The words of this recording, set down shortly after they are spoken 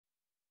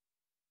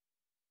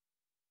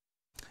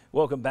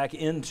Welcome back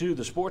into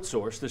the Sports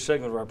Source. This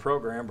segment of our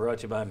program brought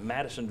to you by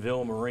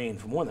Madisonville Marine.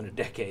 For more than a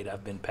decade,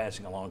 I've been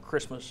passing along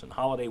Christmas and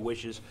holiday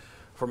wishes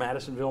for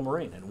Madisonville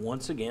Marine. And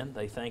once again,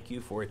 they thank you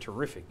for a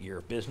terrific year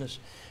of business,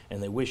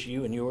 and they wish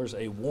you and yours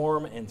a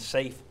warm and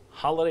safe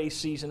holiday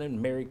season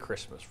and Merry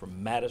Christmas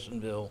from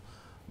Madisonville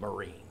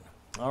Marine.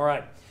 All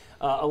right.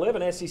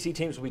 11 SEC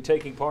teams will be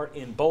taking part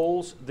in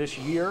bowls this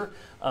year,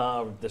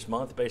 this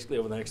month, basically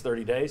over the next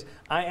 30 days.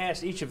 I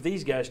asked each of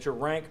these guys to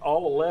rank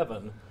all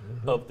 11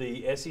 of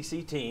the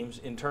SEC teams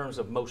in terms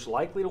of most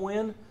likely to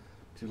win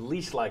to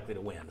least likely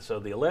to win. So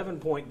the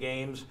 11-point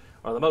games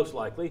are the most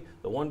likely,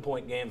 the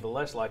 1-point games the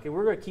less likely.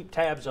 We're going to keep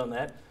tabs on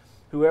that.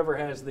 Whoever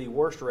has the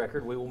worst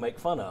record, we will make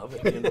fun of,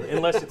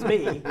 unless it's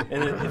me.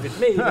 And if it's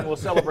me, then we'll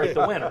celebrate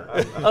the winner.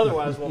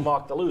 Otherwise, we'll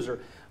mock the loser.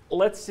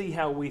 Let's see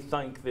how we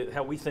think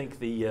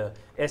the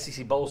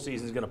SEC bowl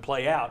season is going to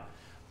play out.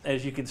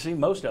 As you can see,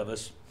 most of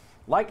us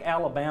like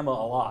Alabama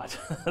a lot.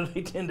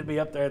 They tend to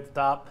be up there at the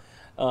top.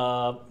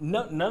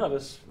 None of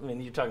us, I mean,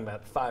 you're talking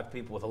about 5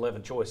 people with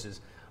 11 choices.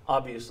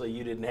 Obviously,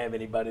 you didn't have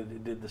anybody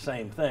that did the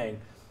same thing.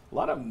 A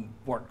lot of them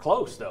weren't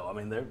close, though. I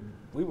mean,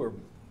 we were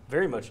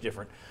very much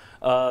different.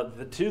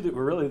 The 2 that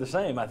were really the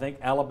same, I think,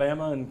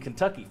 Alabama and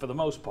Kentucky for the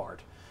most part.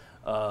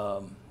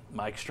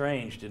 Mike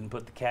Strange didn't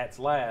put the Cats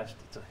last.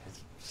 It's a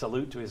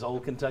salute to his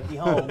old Kentucky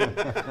home.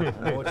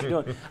 I know what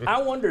you're doing.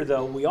 I wonder,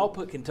 though, we all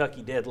put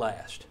Kentucky dead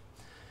last.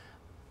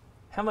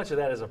 How much of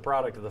that is a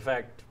product of the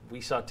fact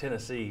we saw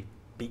Tennessee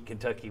beat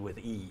Kentucky with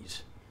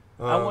ease?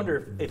 I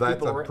wonder if that's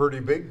people a pretty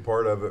big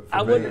part of it for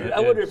I me.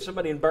 wonder if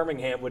somebody in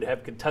Birmingham would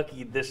have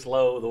Kentucky this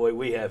low the way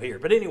we have here.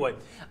 But anyway,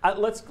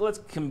 let's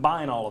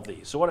combine all of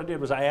these. So what I did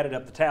was I added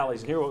up the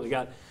tallies, and here what we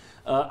got.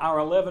 Our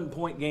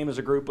 11-point game as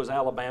a group was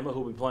Alabama,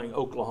 who will be playing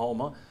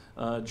Oklahoma.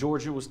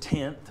 Georgia was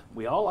 10th.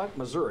 We all liked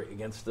Missouri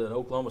against an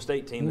Oklahoma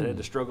State team that had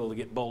to struggle to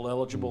get bowl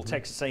eligible.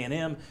 Texas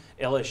A&M,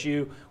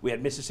 LSU. We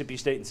had Mississippi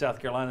State and South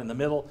Carolina in the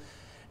middle.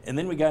 And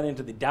then we got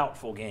into the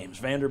doubtful games.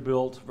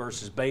 Vanderbilt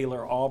versus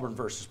Baylor, Auburn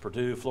versus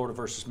Purdue, Florida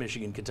versus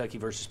Michigan, Kentucky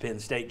versus Penn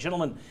State.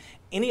 Gentlemen,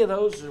 any of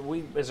those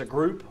we as a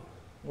group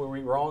were we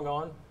wrong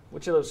on?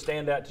 Which of those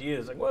stand out to you?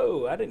 It's like,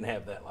 whoa, I didn't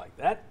have that like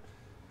that.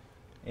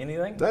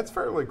 Anything? That's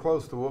fairly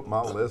close to what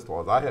my list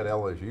was. I had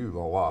LSU a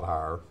lot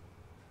higher.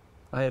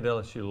 I had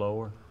LSU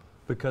lower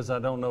because I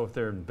don't know if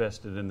they're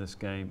invested in this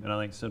game. And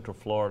I think Central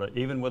Florida,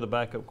 even with a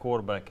backup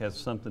quarterback, has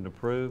something to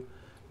prove.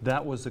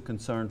 That was the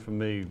concern for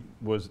me,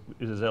 does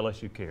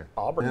LSU care?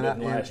 Auburn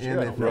didn't last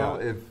year.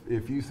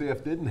 If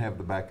UCF didn't have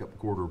the backup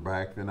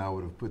quarterback, then I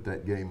would have put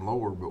that game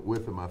lower. But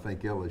with them, I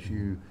think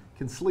LSU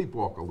can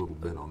sleepwalk a little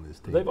bit on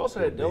this team. They've also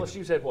had,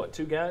 LSU's had what,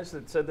 2 guys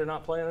that said they're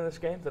not playing in this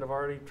game that have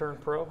already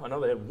turned pro? I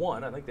know they had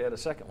 1. I think they had a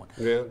second one.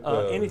 Yeah,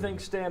 anything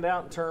stand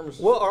out in terms?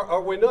 Well,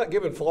 are we not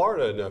giving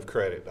Florida enough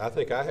credit? I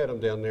think I had them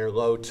down there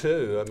low,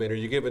 too. I mean, are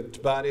you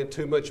buying in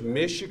too much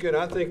Michigan?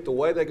 I think the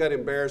way they got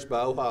embarrassed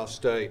by Ohio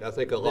State, I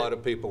think a lot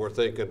of people were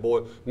thinking,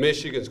 boy,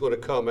 Michigan's going to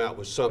come out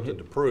with something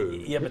to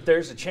prove. Yeah, but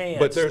there's a chance.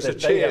 But there's a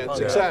chance,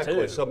 exactly.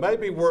 Too. So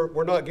maybe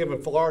we're not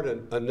giving Florida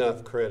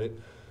enough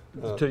credit.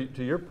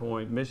 To your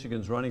point,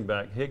 Michigan's running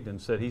back, Higdon,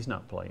 said he's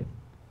not playing.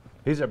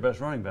 He's their best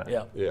running back.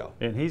 Yeah.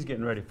 And he's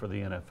getting ready for the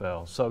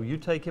NFL. So you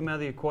take him out of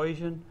the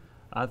equation,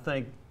 I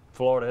think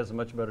Florida has a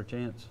much better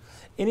chance.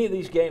 Any of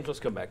these games, let's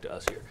come back to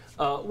us here.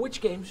 Which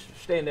games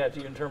stand out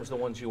to you in terms of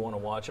the ones you want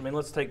to watch? I mean,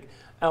 let's take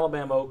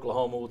Alabama,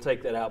 Oklahoma. We'll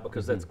take that out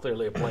because that's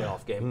clearly a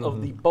playoff game.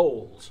 Of the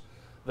bowls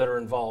that are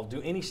involved,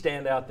 do any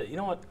stand out that, you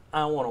know what,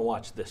 I want to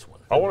watch this one?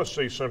 I want to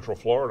see Central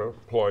Florida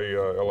play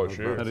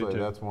LSU.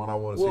 That's one I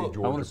want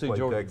to see.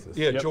 Georgia play Texas.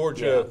 Yeah,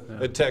 Georgia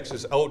and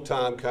Texas,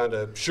 old-time kind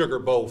of Sugar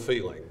Bowl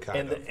feeling.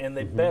 And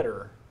they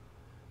better,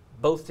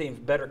 both teams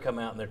better come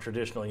out in their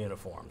traditional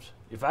uniforms.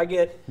 If I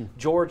get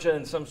Georgia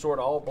in some sort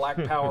of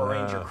all-black Power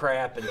Ranger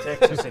crap and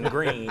Texas in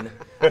green,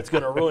 it's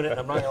going to ruin it, and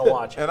I'm not going to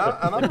watch it.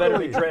 They better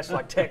be dressed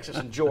like Texas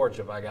and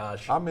Georgia, by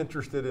gosh. I'm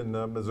interested in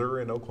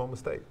Missouri and Oklahoma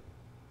State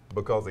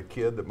because a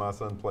kid that my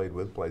son played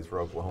with plays for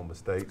Oklahoma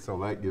State, so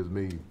that gives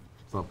me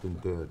something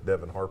to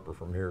Devin Harper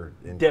from here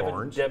in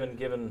Carnes. Devin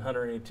giving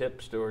Hunter any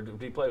tips, or did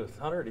he play with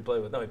Hunter? Or did he play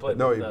with?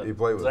 No, he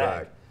played with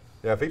Zach.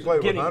 Yeah, if he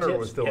played with Hunter and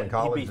was still in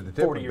college, the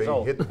tip would be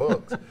hit the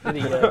books. Did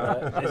he,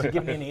 has he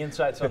given you any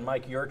insights on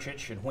Mike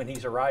Yurcich and when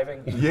he's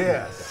arriving?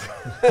 Yes.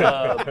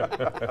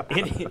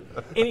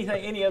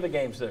 Any other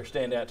games that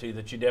stand out to you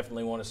that you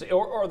definitely want to see?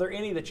 Or are there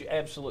any that you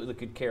absolutely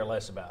could care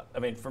less about? I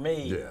mean, for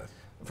me,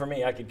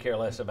 I could care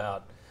less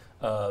about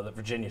the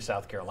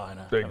Virginia-South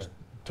Carolina.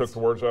 Took the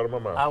words out of my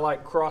mouth. I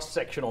like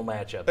cross-sectional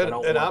matchups.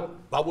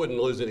 I wouldn't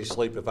lose any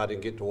sleep if I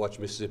didn't get to watch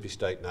Mississippi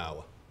State and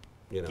Iowa.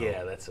 You know,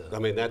 yeah, that's a. I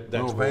mean, that's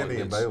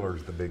Vandy and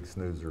Baylor's the big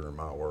snoozer in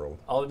my world.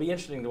 Oh, it'd be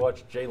interesting to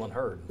watch Jalen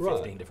Hurd in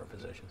 15 different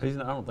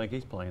positions. I don't think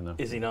he's playing though.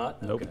 Is he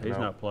not? Nope, he's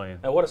not playing.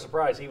 Now, what a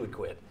surprise he would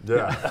quit.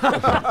 Yeah.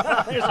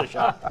 There's a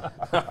shot.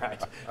 All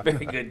right,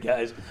 very good,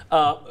 guys.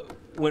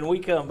 When we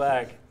come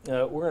back,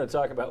 we're going to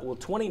talk about, will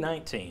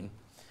 2019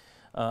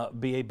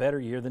 be a better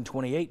year than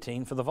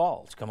 2018 for the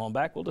Vols? Come on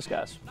back, we'll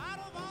discuss.